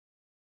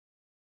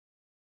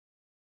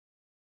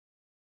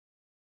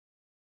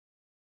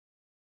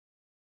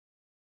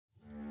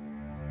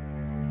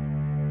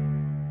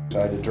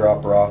I had to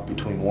drop her off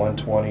between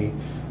 1:20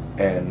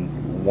 and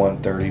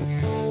 1:30.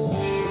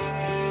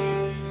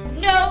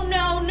 No,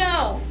 no,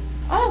 no.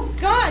 Oh,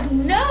 God,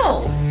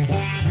 no.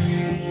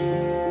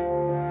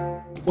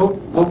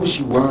 What was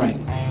she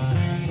wearing?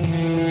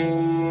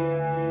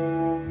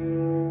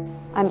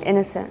 I'm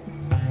innocent.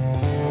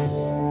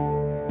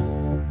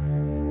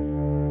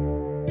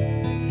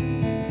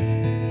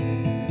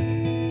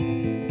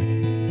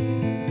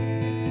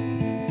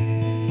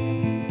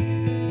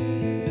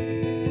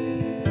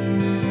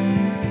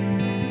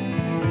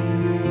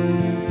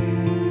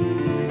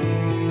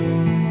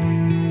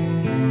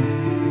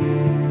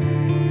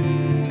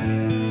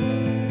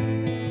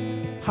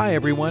 Hi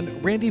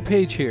everyone, Randy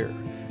Page here.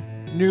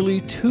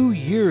 Nearly 2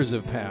 years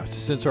have passed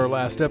since our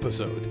last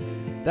episode.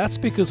 That's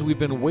because we've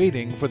been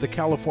waiting for the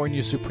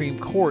California Supreme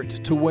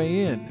Court to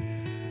weigh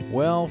in.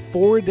 Well,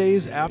 4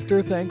 days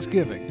after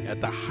Thanksgiving,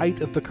 at the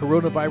height of the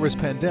coronavirus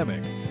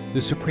pandemic,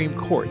 the Supreme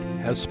Court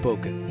has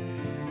spoken.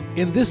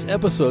 In this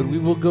episode, we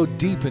will go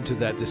deep into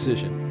that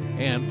decision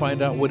and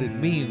find out what it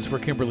means for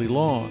Kimberly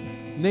Long.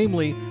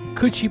 Namely,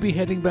 could she be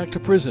heading back to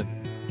prison?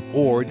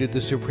 Or did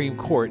the Supreme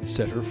Court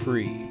set her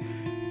free?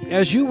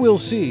 As you will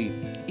see,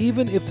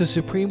 even if the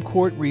Supreme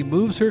Court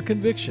removes her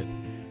conviction,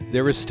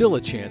 there is still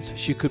a chance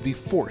she could be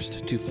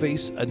forced to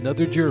face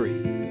another jury.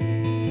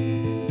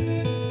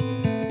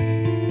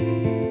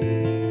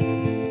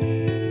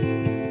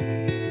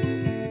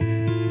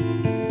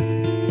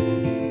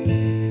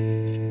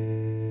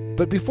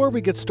 But before we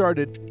get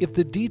started, if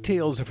the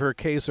details of her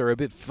case are a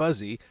bit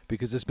fuzzy,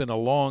 because it's been a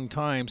long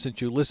time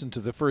since you listened to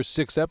the first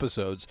 6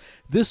 episodes,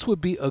 this would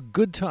be a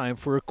good time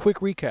for a quick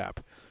recap.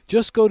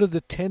 Just go to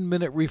the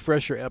 10-minute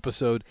refresher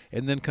episode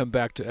and then come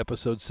back to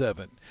episode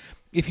 7.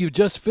 If you've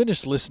just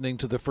finished listening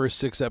to the first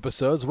 6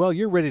 episodes, well,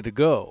 you're ready to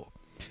go.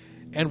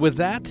 And with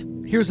that,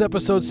 here's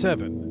episode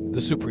 7,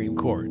 the Supreme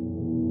Court.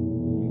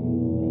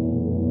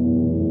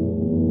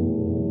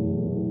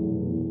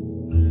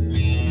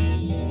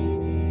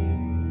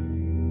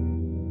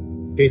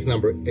 Case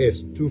number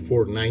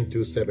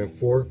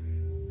S249274,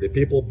 the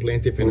People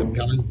Plaintiff and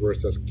Appellant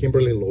versus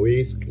Kimberly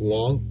Louise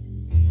Long.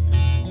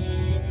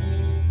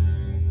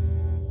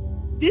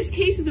 This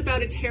case is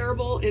about a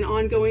terrible and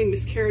ongoing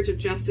miscarriage of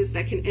justice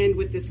that can end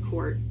with this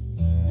court.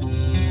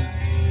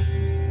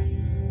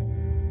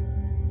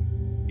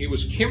 It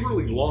was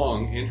Kimberly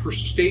Long and her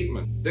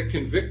statement that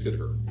convicted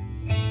her.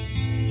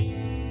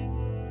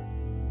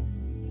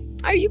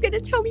 Are you going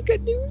to tell me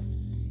good news?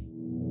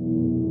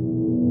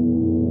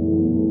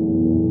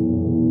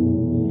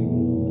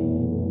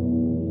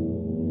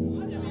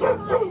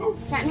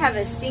 Can't have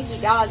a stinky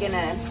dog in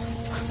a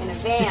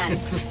van.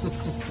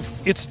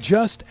 It's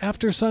just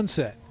after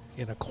sunset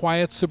in a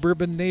quiet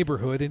suburban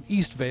neighborhood in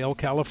Eastvale,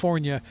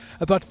 California,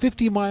 about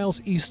 50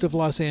 miles east of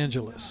Los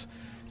Angeles.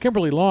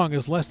 Kimberly Long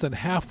is less than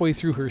halfway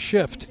through her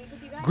shift,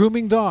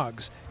 grooming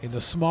dogs in a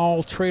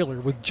small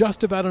trailer with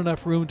just about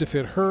enough room to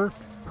fit her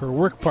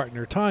work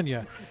partner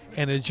Tanya,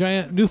 and a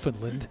giant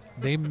Newfoundland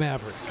named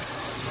Maverick.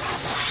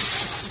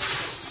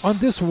 On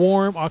this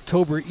warm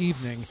October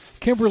evening,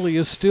 Kimberly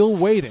is still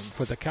waiting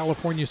for the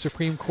California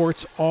Supreme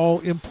Court's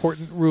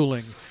all-important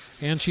ruling,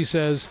 and she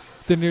says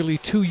the nearly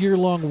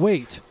 2-year-long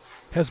wait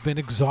has been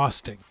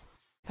exhausting.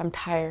 I'm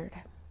tired.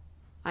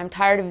 I'm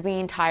tired of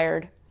being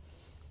tired.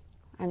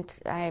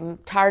 I'm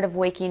tired of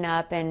waking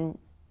up and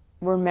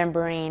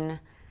remembering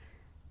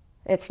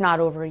it's not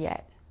over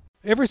yet.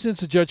 Ever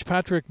since Judge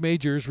Patrick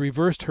Majors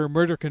reversed her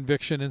murder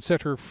conviction and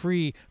set her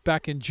free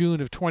back in June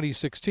of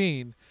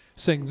 2016,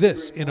 saying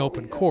this in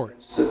open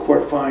court. The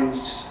court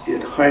finds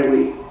it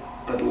highly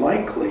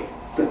unlikely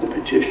that the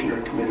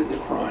petitioner committed the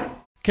crime.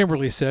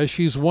 Kimberly says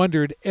she's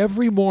wondered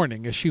every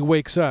morning as she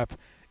wakes up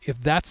if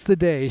that's the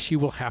day she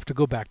will have to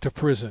go back to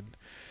prison.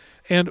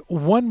 And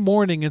one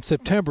morning in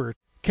September,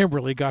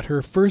 Kimberly got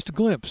her first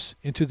glimpse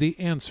into the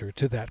answer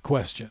to that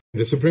question.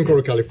 The Supreme Court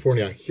of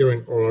California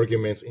hearing oral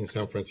arguments in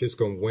San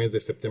Francisco on Wednesday,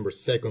 September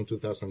 2nd,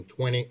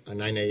 2020 at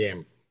 9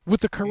 a.m.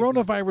 With the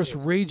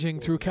coronavirus raging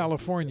through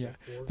California,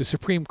 the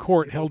Supreme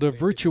Court held a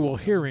virtual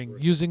hearing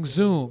using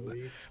Zoom,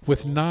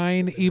 with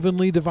 9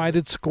 evenly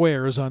divided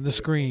squares on the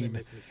screen,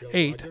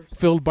 8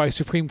 filled by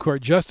Supreme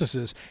Court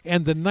justices,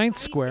 and the 9th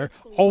square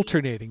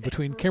alternating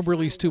between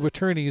Kimberly's 2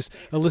 attorneys,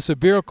 Alyssa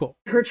Bierkel.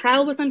 Her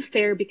trial was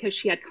unfair because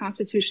she had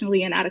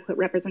constitutionally inadequate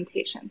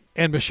representation.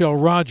 And Michelle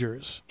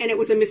Rogers. And it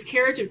was a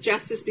miscarriage of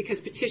justice because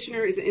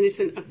petitioner is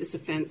innocent of this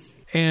offense.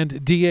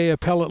 And DA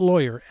appellate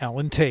lawyer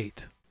Alan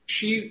Tate.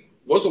 She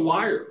was a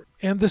liar.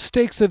 And the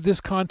stakes of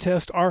this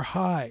contest are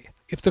high.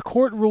 If the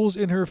court rules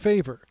in her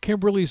favor,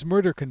 Kimberly's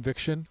murder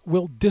conviction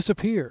will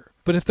disappear.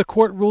 But if the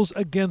court rules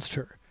against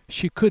her,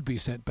 she could be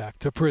sent back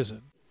to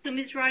prison. So,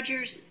 Ms.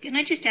 Rogers, can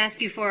I just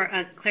ask you for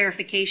a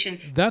clarification?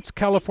 That's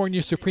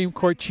California Supreme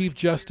Court Chief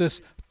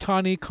Justice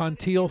Tani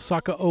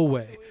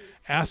Contil-Sakaowe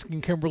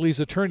asking Kimberly's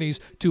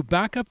attorneys to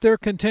back up their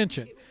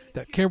contention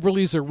that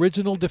Kimberly's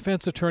original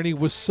defense attorney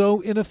was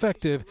so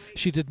ineffective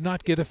she did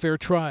not get a fair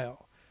trial.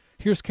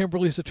 Here's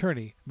Kimberly's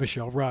attorney,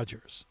 Michelle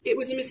Rogers. It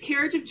was a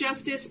miscarriage of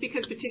justice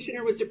because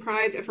petitioner was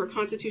deprived of her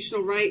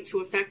constitutional right to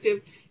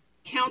effective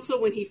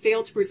counsel when he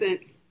failed to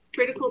present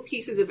critical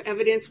pieces of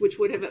evidence which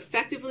would have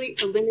effectively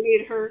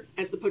eliminated her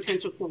as the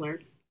potential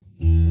killer.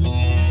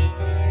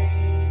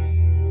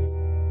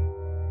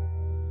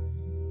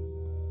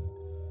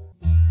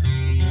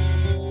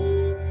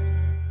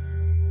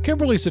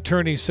 Kimberly's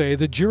attorneys say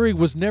the jury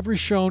was never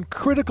shown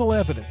critical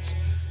evidence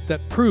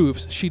that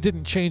proves she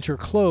didn't change her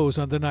clothes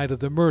on the night of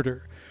the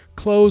murder,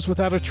 clothes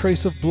without a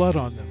trace of blood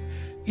on them,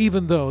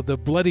 even though the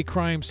bloody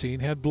crime scene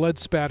had blood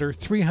spatter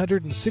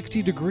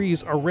 360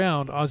 degrees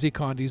around Ozzie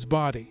Condi's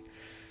body.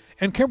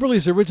 And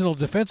Kimberly's original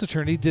defense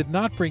attorney did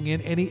not bring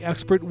in any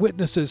expert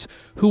witnesses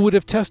who would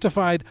have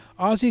testified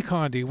Ozzie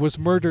Condi was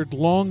murdered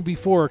long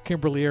before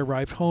Kimberly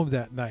arrived home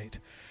that night.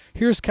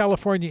 Here's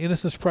California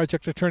Innocence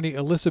Project attorney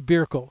Alyssa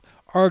Bierkel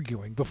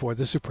arguing before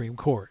the Supreme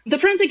Court. The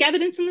forensic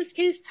evidence in this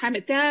case, time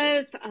of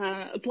death,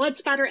 blood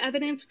spatter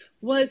evidence,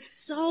 was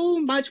so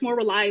much more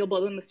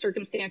reliable than the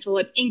circumstantial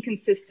and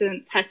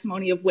inconsistent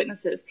testimony of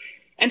witnesses.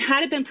 And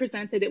had it been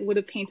presented, it would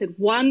have painted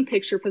one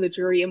picture for the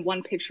jury and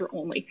one picture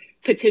only.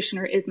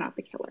 Petitioner is not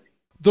the killer.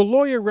 The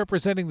lawyer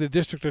representing the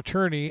district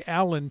attorney,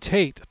 Alan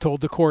Tate, told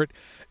the court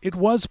it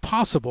was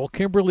possible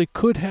Kimberly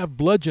could have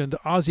bludgeoned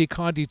Ozzie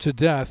Condi to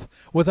death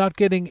without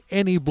getting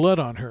any blood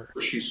on her.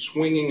 She's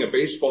swinging a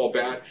baseball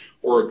bat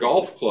or a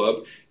golf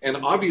club, and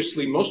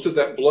obviously most of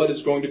that blood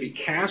is going to be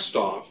cast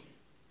off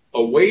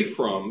away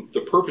from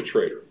the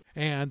perpetrator.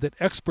 And that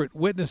expert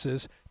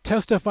witnesses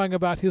testifying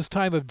about his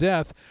time of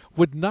death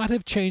would not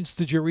have changed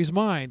the jury's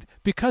mind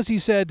because, he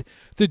said,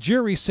 the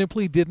jury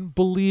simply didn't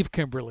believe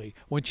Kimberly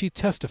when she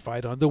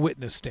testified on the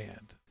witness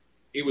stand.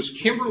 It was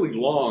Kimberly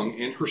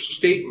Long and her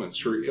statements,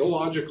 her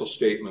illogical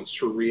statements,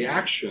 her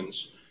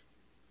reactions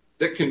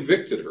that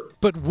convicted her.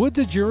 But would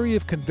the jury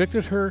have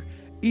convicted her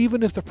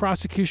even if the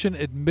prosecution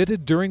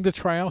admitted during the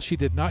trial she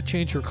did not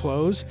change her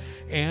clothes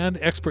and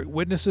expert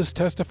witnesses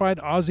testified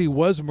Ozzie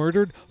was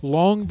murdered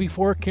long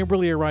before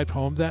Kimberly arrived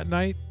home that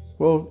night?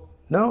 Well,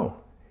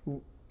 no.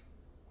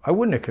 I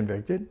wouldn't have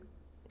convicted.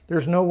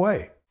 There's no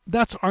way.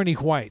 That's Arnie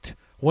White,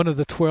 one of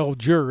the 12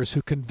 jurors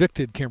who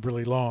convicted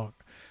Kimberly Long.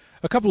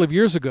 A couple of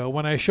years ago,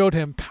 when I showed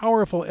him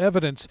powerful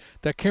evidence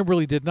that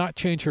Kimberly did not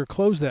change her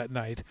clothes that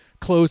night,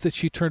 clothes that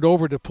she turned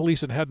over to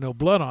police and had no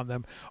blood on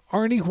them,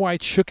 Arnie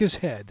White shook his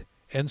head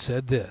and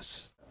said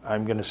this.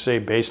 I'm going to say,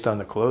 based on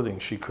the clothing,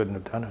 she couldn't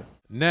have done it.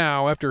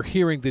 Now, after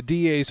hearing the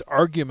DA's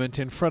argument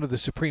in front of the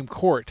Supreme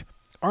Court,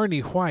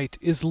 Arnie White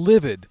is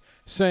livid,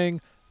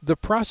 saying the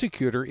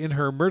prosecutor in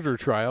her murder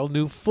trial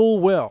knew full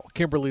well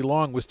Kimberly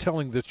Long was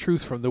telling the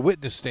truth from the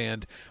witness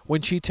stand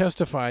when she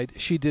testified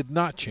she did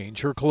not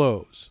change her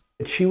clothes.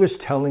 She was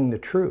telling the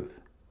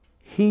truth.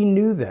 He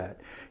knew that.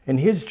 And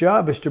his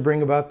job is to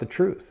bring about the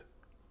truth.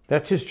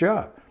 That's his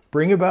job.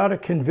 Bring about a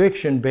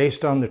conviction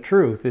based on the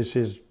truth is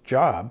his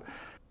job.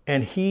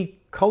 And he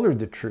colored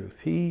the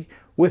truth. He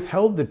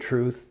withheld the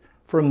truth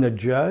from the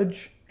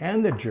judge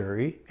and the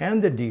jury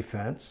and the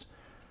defense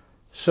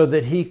so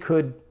that he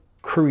could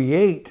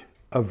create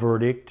a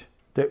verdict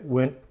that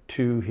went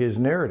to his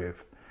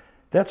narrative.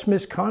 That's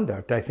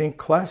misconduct, I think,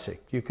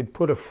 classic. You could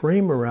put a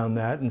frame around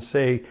that and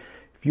say,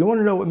 if you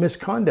want to know what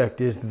misconduct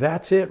is,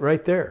 that's it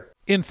right there.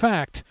 In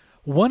fact,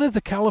 one of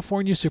the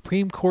California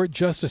Supreme Court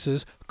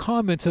justices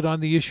commented on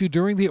the issue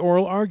during the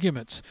oral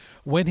arguments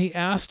when he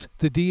asked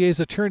the DA's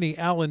attorney,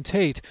 Alan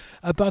Tate,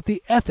 about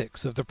the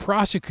ethics of the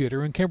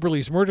prosecutor in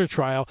Kimberly's murder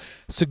trial,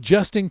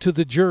 suggesting to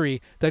the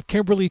jury that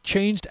Kimberly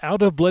changed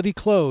out of bloody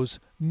clothes,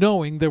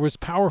 knowing there was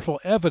powerful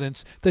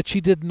evidence that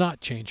she did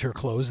not change her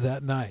clothes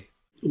that night.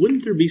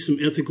 Wouldn't there be some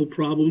ethical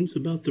problems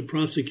about the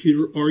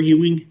prosecutor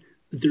arguing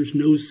that there's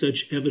no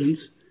such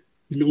evidence,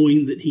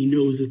 knowing that he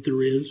knows that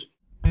there is?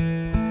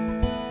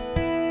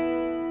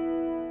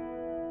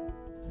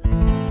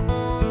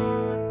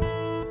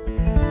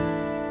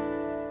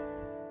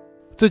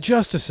 The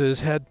justices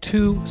had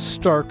two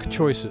stark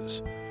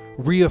choices: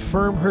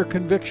 reaffirm her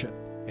conviction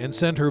and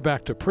send her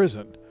back to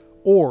prison,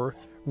 or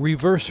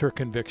reverse her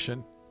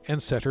conviction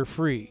and set her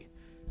free.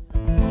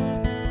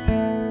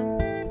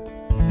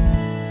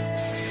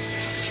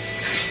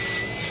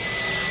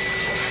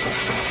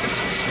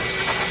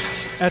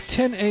 At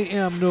 10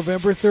 a.m.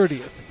 November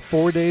 30th,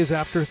 4 days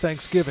after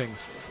Thanksgiving,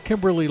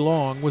 Kimberly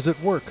Long was at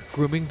work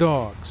grooming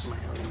dogs.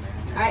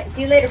 All right,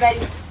 see you later, buddy.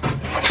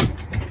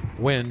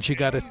 When she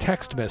got a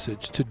text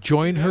message to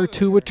join her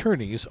two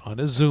attorneys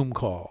on a Zoom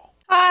call.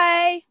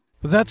 Hi.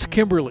 That's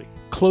Kimberly,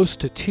 close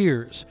to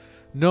tears,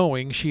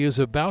 knowing she is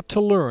about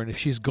to learn if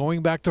she's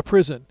going back to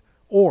prison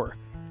or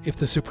if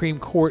the Supreme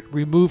Court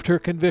removed her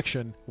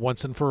conviction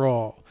once and for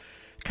all.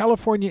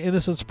 California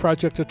Innocence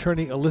Project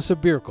attorney Alyssa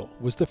Bierkel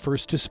was the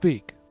first to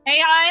speak.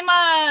 Hey,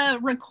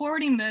 I'm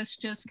recording this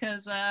just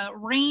because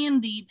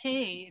Randy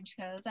Page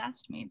has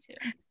asked me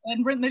to.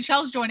 And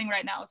Michelle's joining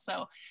right now,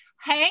 so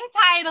hang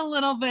tight a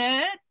little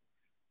bit.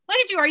 Look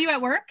at you. Are you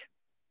at work?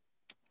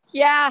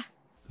 Yeah.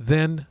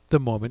 Then the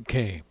moment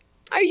came.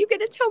 Are you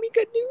going to tell me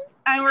good news?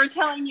 And we're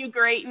telling you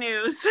great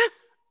news.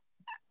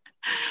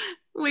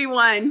 We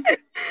won.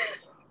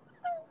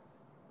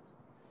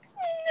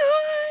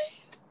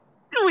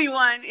 We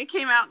won. It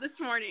came out this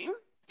morning.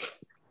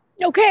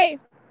 Okay.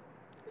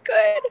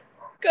 Good.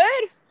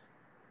 Good.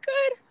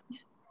 Good.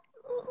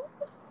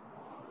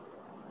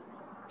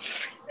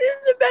 This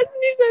is the best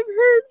news I've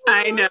heard.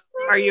 I know.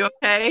 Are you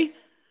okay?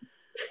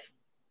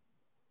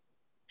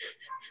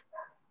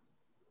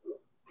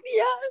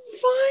 Yeah, I'm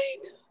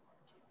fine.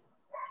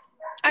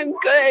 I'm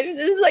good.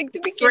 This is like the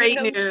beginning Great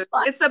of news.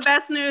 It's the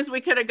best news we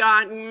could have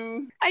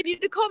gotten. I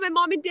need to call my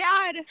mom and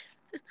dad.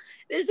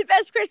 This is the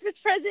best Christmas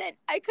present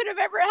I could have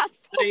ever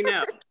asked for. I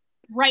know.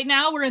 Right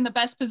now, we're in the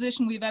best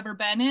position we've ever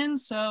been in.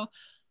 So,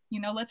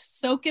 let's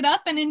soak it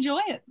up and enjoy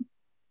it.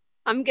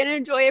 I'm going to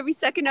enjoy every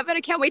second of it.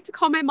 I can't wait to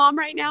call my mom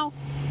right now.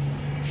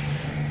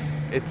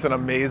 It's an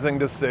amazing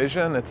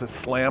decision. It's a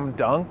slam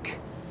dunk.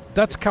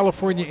 That's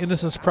California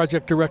Innocence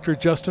Project Director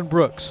Justin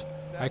Brooks.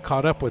 I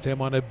caught up with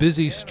him on a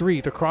busy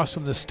street across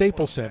from the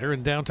Staples Center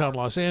in downtown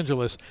Los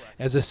Angeles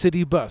as a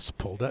city bus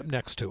pulled up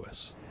next to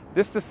us.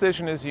 This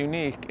decision is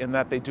unique in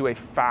that they do a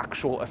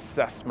factual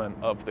assessment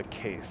of the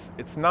case.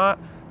 It's not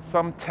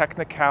some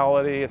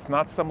technicality, it's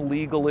not some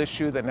legal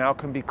issue that now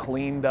can be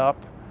cleaned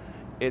up.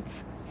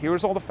 It's,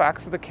 here's all the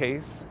facts of the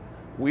case.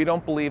 We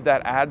don't believe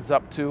that adds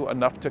up to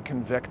enough to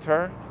convict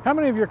her. How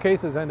many of your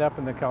cases end up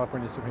in the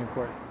California Supreme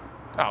Court?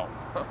 Oh,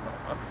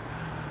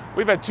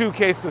 we've had 2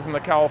 cases in the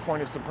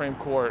California Supreme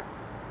Court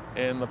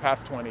in the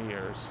past 20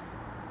 years.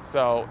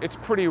 So it's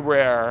pretty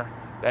rare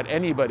that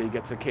anybody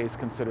gets a case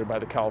considered by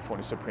the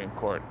California Supreme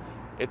Court.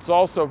 It's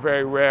also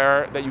very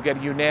rare that you get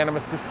a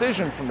unanimous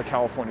decision from the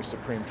California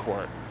Supreme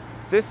Court.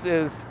 This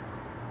is,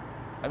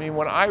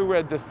 when I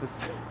read this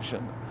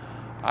decision,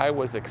 I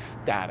was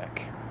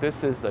ecstatic.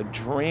 This is a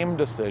dream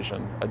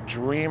decision, a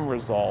dream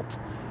result,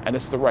 and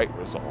it's the right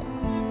result.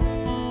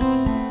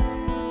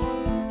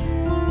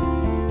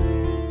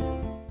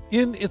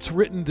 In its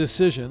written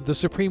decision, the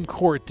Supreme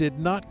Court did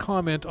not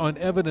comment on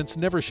evidence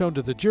never shown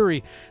to the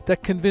jury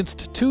that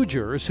convinced 2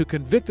 jurors who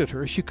convicted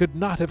her she could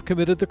not have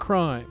committed the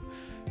crime.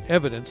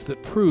 Evidence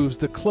that proves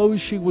the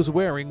clothes she was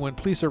wearing when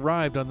police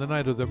arrived on the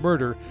night of the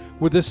murder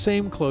were the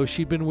same clothes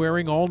she'd been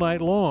wearing all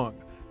night long,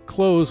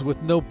 clothes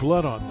with no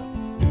blood on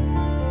them.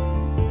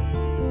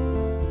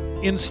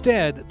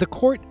 Instead, the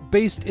court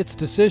based its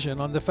decision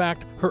on the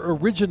fact her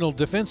original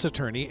defense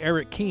attorney,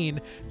 Eric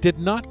Keene, did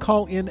not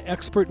call in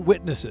expert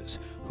witnesses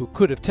who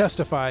could have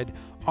testified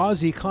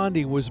Ozzie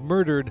Condi was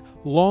murdered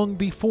long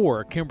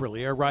before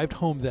Kimberly arrived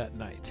home that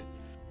night.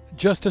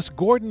 Justice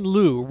Gordon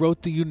Liu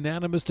wrote the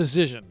unanimous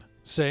decision,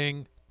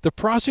 saying, "The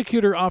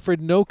prosecutor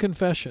offered no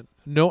confession,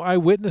 no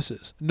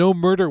eyewitnesses, no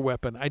murder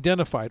weapon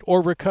identified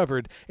or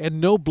recovered, and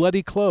no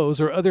bloody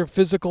clothes or other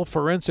physical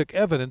forensic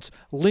evidence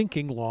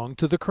linking Long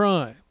to the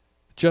crime."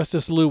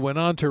 Justice Liu went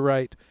on to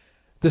write,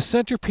 "The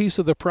centerpiece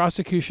of the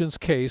prosecution's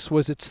case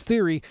was its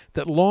theory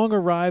that Long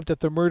arrived at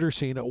the murder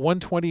scene at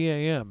 1:20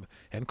 a.m.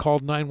 and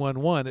called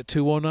 911 at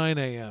 2:09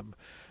 a.m.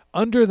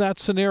 Under that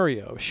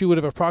scenario, she would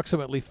have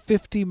approximately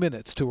 50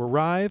 minutes to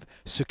arrive,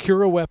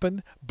 secure a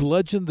weapon,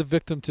 bludgeon the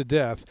victim to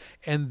death,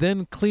 and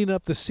then clean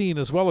up the scene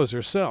as well as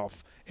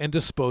herself and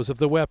dispose of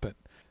the weapon.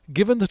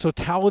 Given the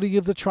totality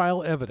of the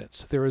trial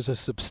evidence, there is a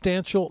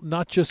substantial,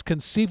 not just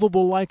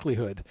conceivable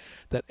likelihood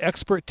that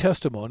expert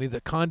testimony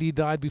that Condi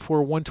died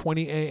before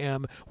 1:20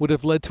 a.m. would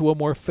have led to a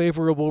more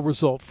favorable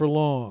result for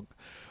Long.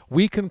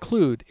 We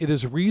conclude it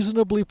is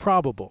reasonably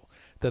probable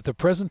that the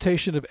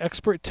presentation of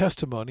expert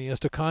testimony as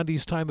to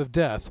Condi's time of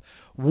death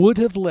would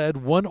have led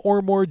 1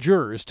 or more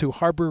jurors to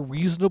harbor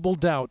reasonable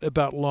doubt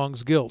about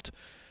Long's guilt.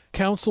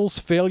 Counsel's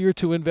failure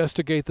to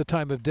investigate the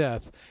time of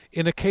death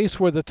in a case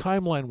where the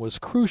timeline was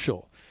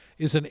crucial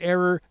is an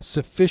error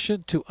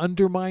sufficient to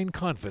undermine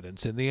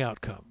confidence in the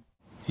outcome."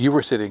 You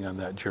were sitting on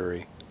that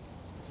jury.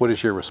 What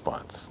is your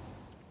response?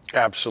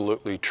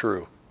 Absolutely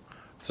true.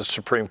 The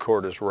Supreme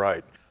Court is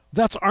right.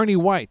 That's Arnie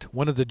White,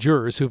 one of the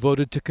jurors who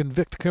voted to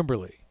convict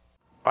Kimberly.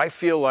 I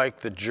feel like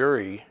the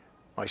jury,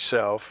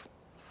 myself,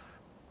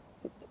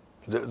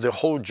 the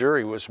whole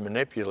jury was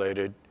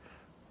manipulated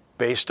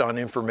based on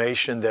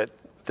information that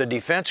the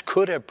defense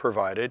could have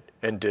provided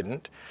and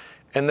didn't,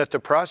 and that the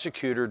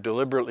prosecutor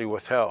deliberately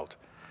withheld.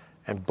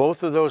 And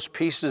both of those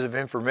pieces of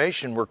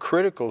information were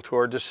critical to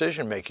our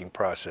decision-making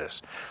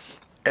process.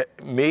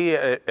 Me,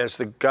 as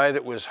the guy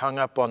that was hung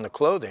up on the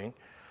clothing,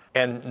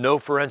 and no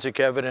forensic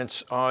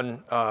evidence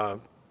on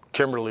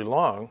Kimberly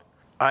Long,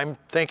 I'm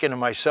thinking to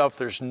myself,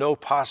 there's no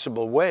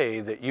possible way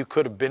that you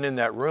could have been in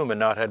that room and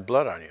not had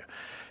blood on you.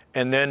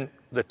 And then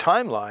the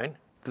timeline,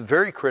 the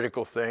very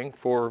critical thing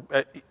for,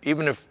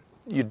 even if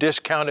you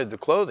discounted the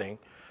clothing,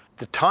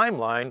 the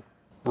timeline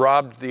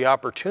robbed the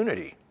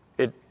opportunity.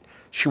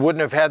 She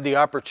wouldn't have had the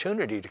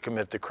opportunity to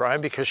commit the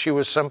crime because she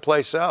was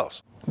someplace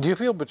else. Do you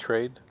feel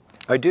betrayed?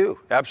 I do,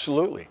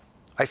 absolutely.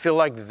 I feel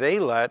like they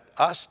let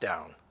us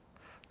down.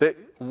 That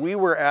we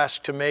were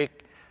asked to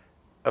make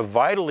a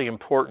vitally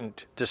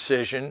important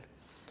decision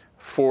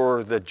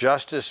for the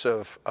justice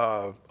of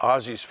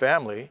Ozzie's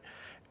family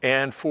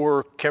and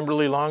for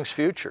Kimberly Long's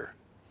future.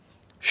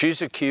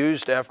 She's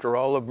accused, after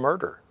all, of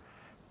murder.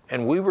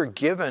 And we were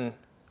given,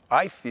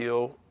 I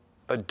feel,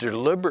 a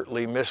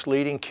deliberately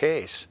misleading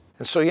case.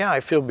 And so, yeah, I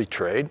feel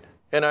betrayed.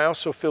 And I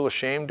also feel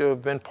ashamed to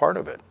have been part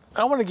of it.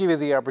 I want to give you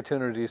the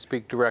opportunity to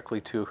speak directly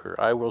to her.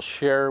 I will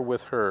share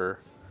with her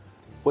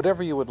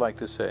whatever you would like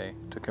to say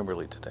to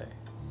Kimberly today.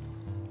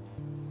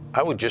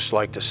 I would just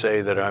like to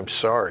say that I'm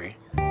sorry.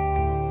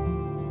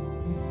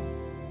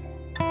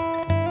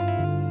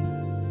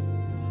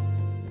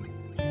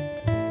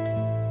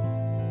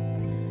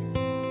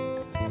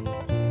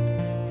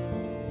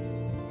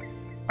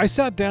 I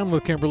sat down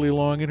with Kimberly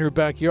Long in her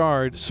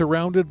backyard,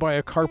 surrounded by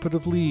a carpet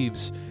of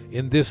leaves,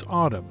 in this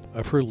autumn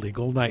of her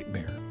legal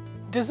nightmare.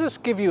 Does this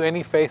give you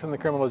any faith in the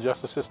criminal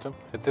justice system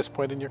at this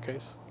point in your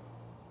case?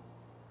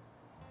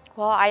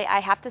 Well,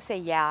 I have to say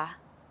yeah.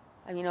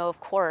 I mean,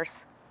 of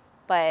course.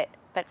 But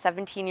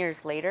 17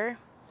 years later?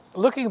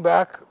 Looking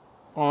back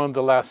on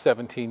the last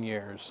 17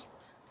 years,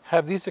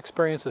 have these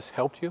experiences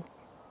helped you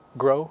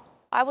grow?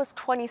 I was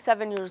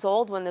 27 years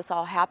old when this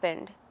all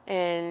happened.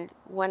 And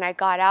when I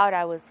got out,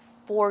 I was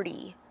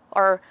 40.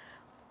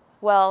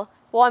 Well,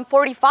 I'm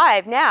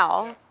 45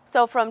 now.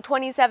 So from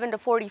 27 to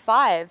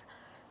 45,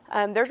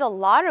 there's a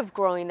lot of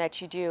growing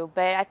that you do.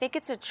 But I think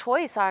it's a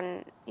choice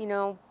on,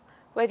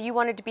 whether you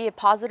want it to be a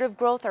positive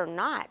growth or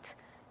not.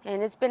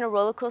 And it's been a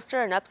roller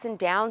coaster and ups and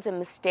downs and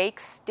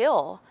mistakes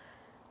still.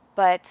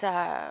 But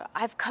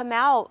I've come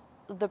out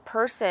the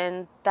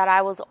person that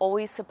I was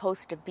always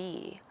supposed to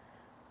be.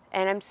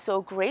 And I'm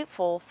so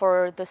grateful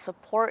for the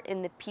support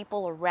in the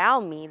people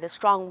around me, the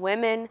strong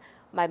women,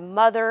 my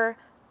mother,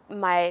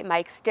 my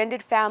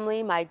extended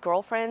family, my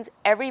girlfriends.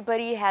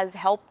 Everybody has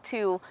helped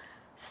to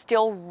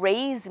still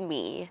raise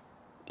me,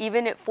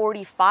 even at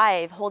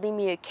 45, holding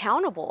me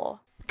accountable.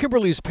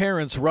 Kimberly's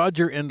parents,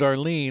 Roger and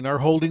Arlene, are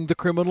holding the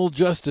criminal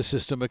justice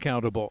system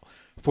accountable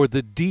for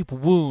the deep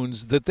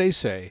wounds that they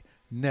say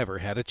never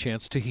had a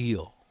chance to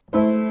heal.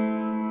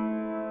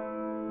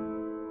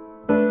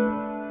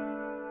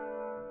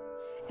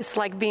 It's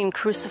like being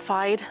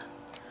crucified,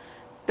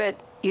 but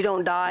you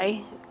don't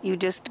die. You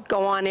just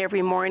go on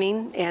every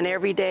morning and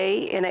every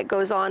day, and it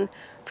goes on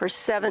for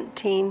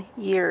 17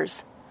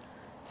 years.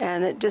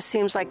 And it just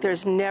seems like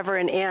there's never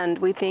an end.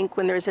 We think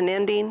when there's an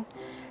ending,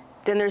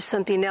 then there's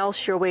something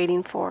else you're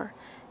waiting for.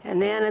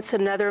 And then it's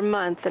another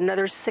month,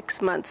 another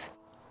 6 months.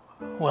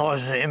 Well, I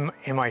was in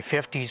my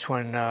 50s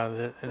when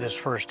this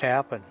first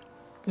happened.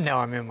 Now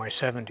I'm in my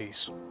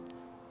 70s.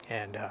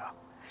 And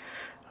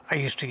I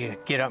used to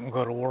get up and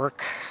go to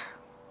work.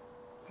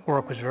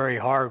 Work was very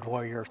hard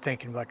while you're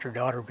thinking about your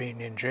daughter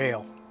being in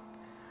jail,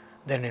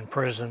 then in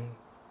prison.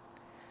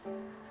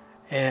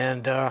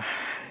 And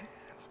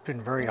it's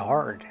been very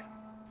hard.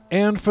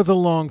 And for the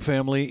Long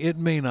family, it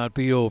may not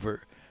be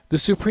over. The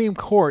Supreme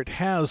Court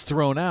has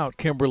thrown out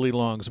Kimberly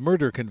Long's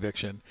murder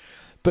conviction,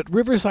 but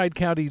Riverside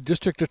County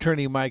District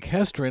Attorney Mike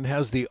Hestrin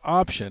has the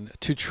option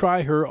to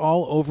try her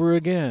all over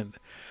again.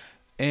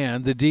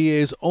 And the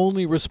DA's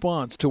only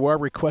response to our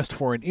request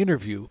for an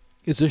interview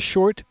is a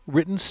short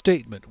written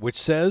statement which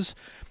says,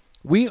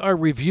 "We are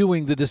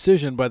reviewing the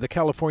decision by the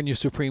California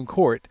Supreme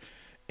Court,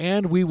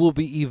 and we will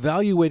be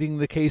evaluating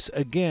the case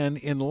again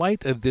in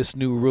light of this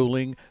new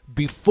ruling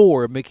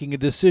before making a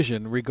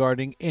decision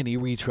regarding any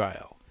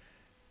retrial."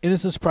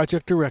 Innocence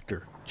Project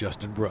Director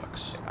Justin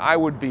Brooks. I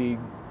would be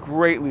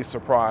greatly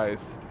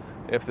surprised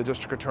if the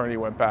district attorney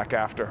went back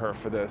after her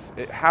for this.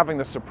 Having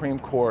the Supreme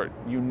Court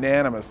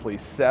unanimously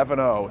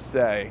 7-0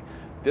 say,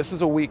 this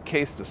is a weak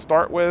case to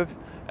start with,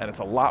 and it's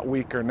a lot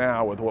weaker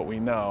now with what we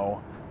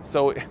know.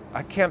 So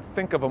I can't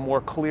think of a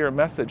more clear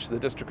message to the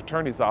district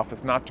attorney's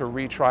office not to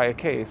retry a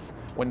case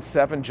when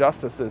 7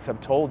 justices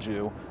have told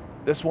you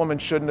this woman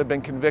shouldn't have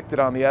been convicted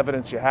on the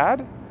evidence you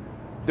had.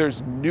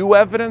 There's new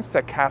evidence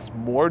that casts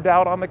more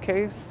doubt on the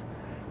case.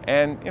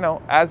 And,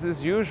 as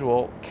is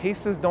usual,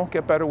 cases don't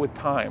get better with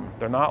time.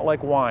 They're not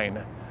like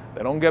wine.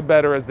 They don't get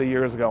better as the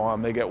years go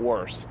on, they get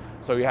worse.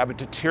 So you have a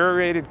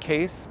deteriorated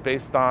case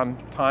based on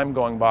time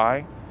going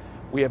by.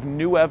 We have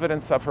new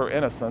evidence of her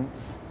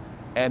innocence.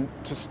 And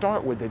to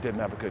start with, they didn't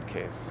have a good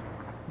case.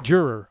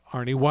 Juror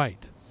Arnie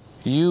White.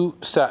 You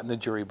sat in the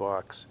jury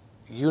box.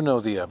 You know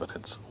the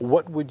evidence.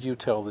 What would you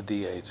tell the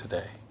DA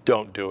today?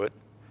 Don't do it.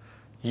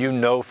 You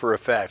know for a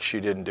fact she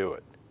didn't do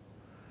it.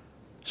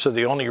 So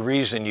the only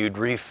reason you'd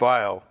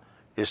refile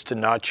is to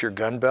notch your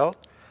gun belt,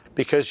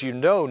 because you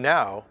know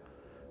now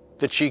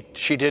that she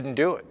didn't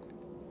do it.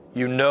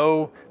 You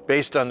know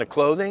based on the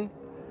clothing,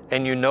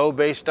 and you know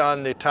based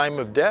on the time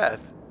of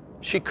death,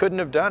 she couldn't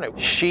have done it.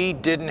 She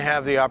didn't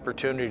have the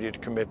opportunity to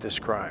commit this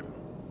crime.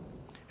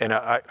 And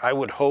I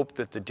would hope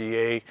that the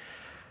DA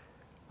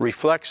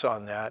reflects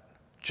on that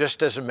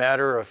just as a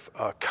matter of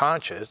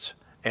conscience,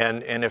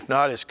 and if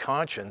not as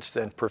conscience,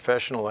 then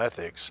professional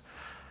ethics.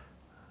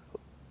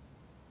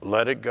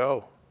 Let it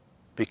go,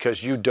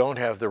 because you don't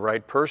have the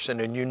right person,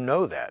 and you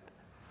know that.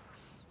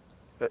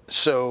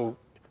 So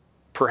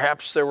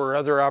perhaps there were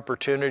other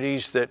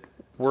opportunities that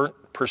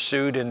weren't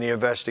pursued in the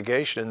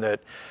investigation that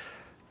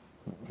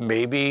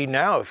maybe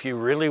now, if you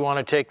really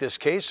want to take this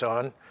case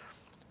on,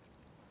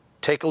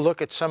 take a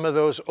look at some of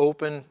those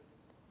open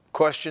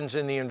questions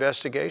in the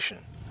investigation.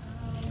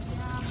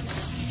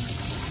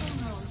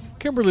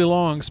 Kimberly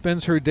Long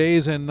spends her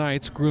days and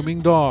nights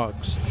grooming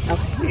dogs.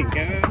 Big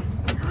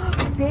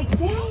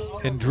day.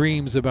 and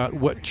dreams about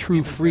what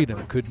true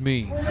freedom could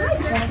mean.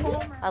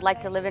 I'd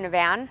like to live in a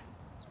van,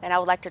 and I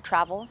would like to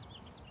travel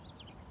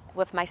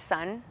with my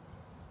son,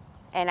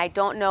 and I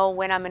don't know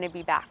when I'm going to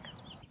be back.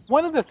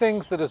 One of the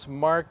things that has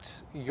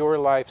marked your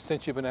life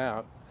since you've been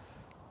out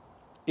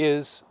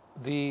is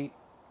the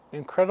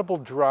incredible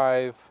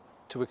drive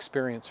to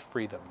experience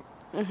freedom.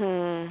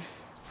 Mm-hmm.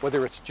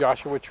 Whether it's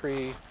Joshua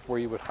Tree, where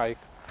you would hike,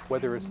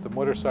 whether it's the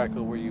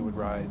motorcycle where you would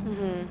ride,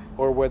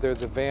 or whether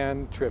the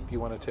van trip you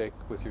want to take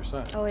with your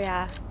son. Oh,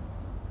 yeah.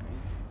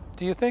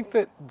 Do you think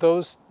that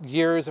those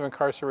years of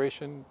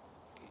incarceration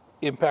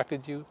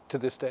impacted you to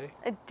this day?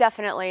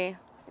 Definitely,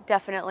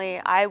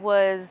 definitely.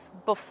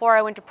 Before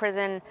I went to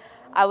prison,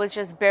 I was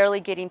just barely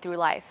getting through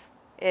life,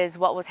 is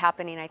what was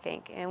happening, I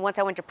think. And once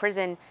I went to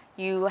prison,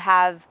 you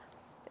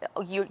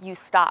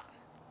stop.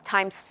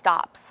 Time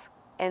stops,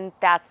 and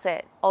that's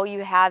it. All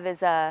you have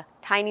is a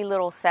tiny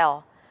little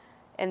cell.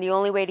 And the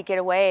only way to get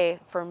away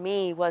for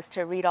me was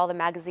to read all the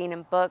magazine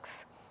and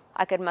books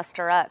I could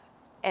muster up.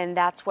 And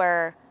that's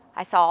where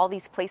I saw all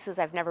these places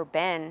I've never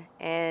been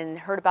and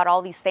heard about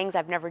all these things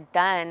I've never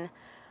done.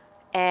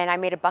 And I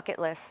made a bucket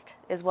list,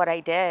 is what I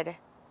did.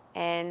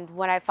 And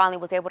when I finally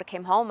was able to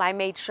come home, I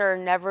made sure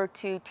never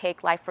to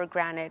take life for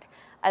granted.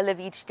 I live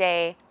each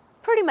day,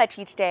 pretty much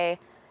each day,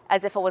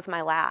 as if it was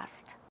my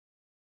last.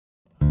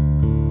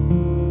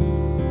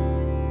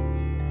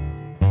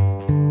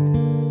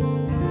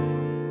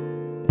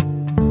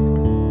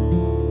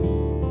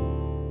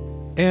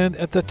 And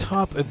at the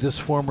top of this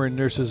former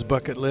nurse's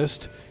bucket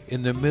list,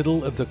 in the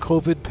middle of the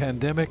COVID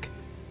pandemic,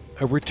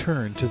 a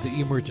return to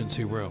the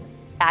emergency room.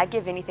 I'd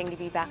give anything to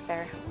be back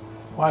there.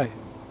 Why?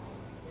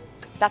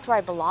 That's where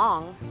I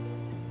belong.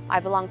 I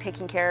belong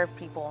taking care of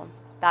people.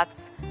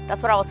 That's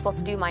what I was supposed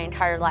to do my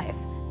entire life.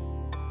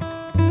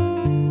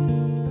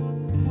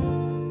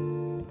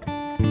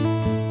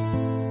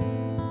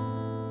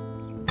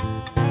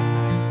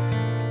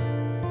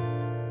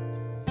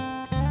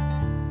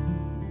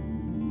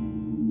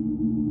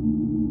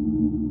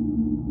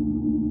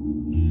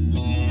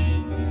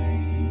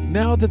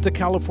 Now that the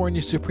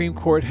California Supreme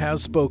Court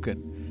has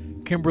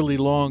spoken, Kimberly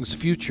Long's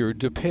future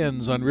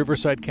depends on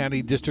Riverside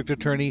County District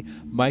Attorney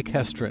Mike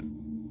Hestron.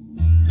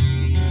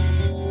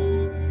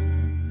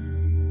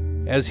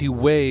 As he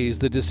weighs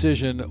the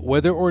decision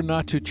whether or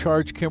not to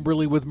charge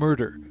Kimberly with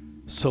murder,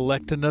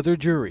 select another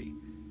jury,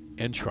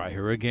 and try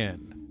her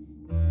again.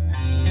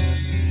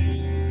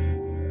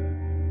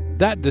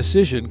 That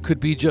decision could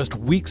be just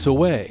weeks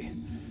away.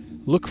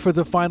 Look for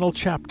the final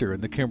chapter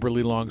in the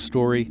Kimberly Long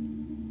story,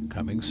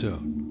 coming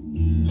soon.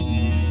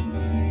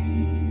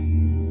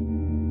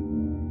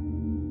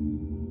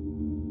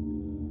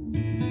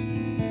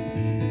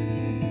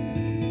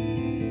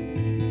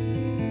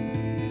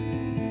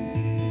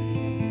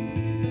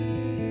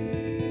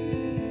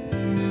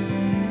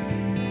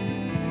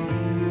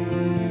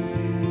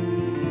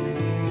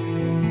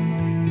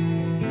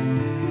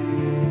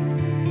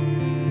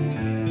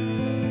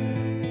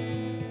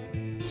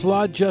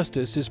 Flawed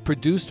Justice is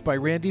produced by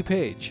Randy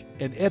Page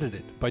and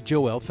edited by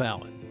Joelle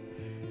Fallon.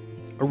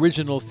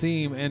 Original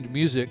theme and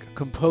music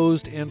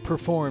composed and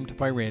performed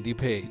by Randy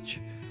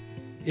Page.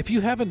 If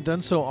you haven't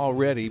done so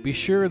already, be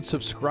sure and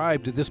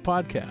subscribe to this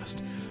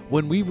podcast.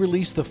 When we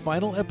release the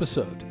final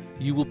episode,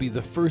 you will be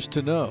the first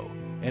to know.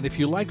 And if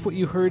you liked what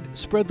you heard,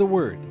 spread the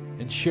word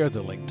and share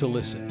the link to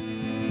listen.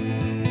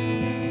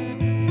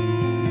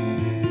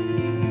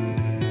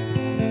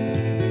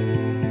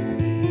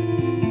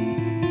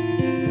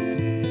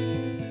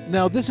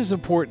 Now, this is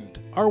important.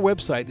 Our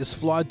website is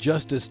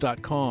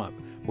flawedjustice.com,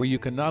 where you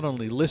can not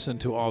only listen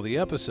to all the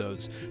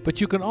episodes, but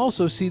you can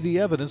also see the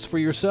evidence for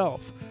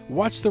yourself.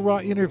 Watch the raw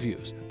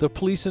interviews, the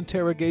police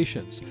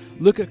interrogations,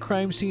 look at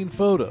crime scene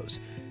photos,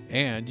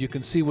 and you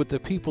can see what the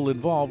people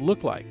involved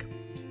look like.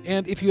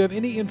 And if you have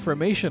any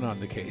information on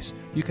the case,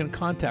 you can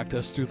contact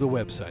us through the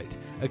website.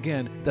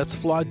 Again, that's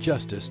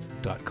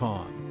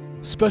flawedjustice.com.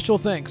 Special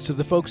thanks to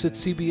the folks at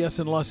CBS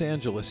in Los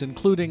Angeles,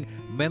 including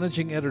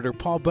Managing Editor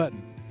Paul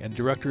Button and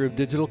Director of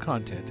Digital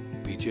Content,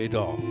 BJ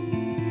Dahl.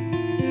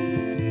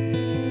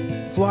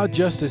 Flawed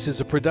Justice is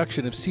a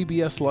production of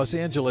CBS Los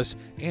Angeles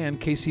and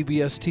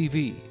KCBS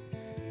TV.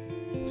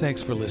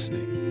 Thanks for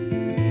listening.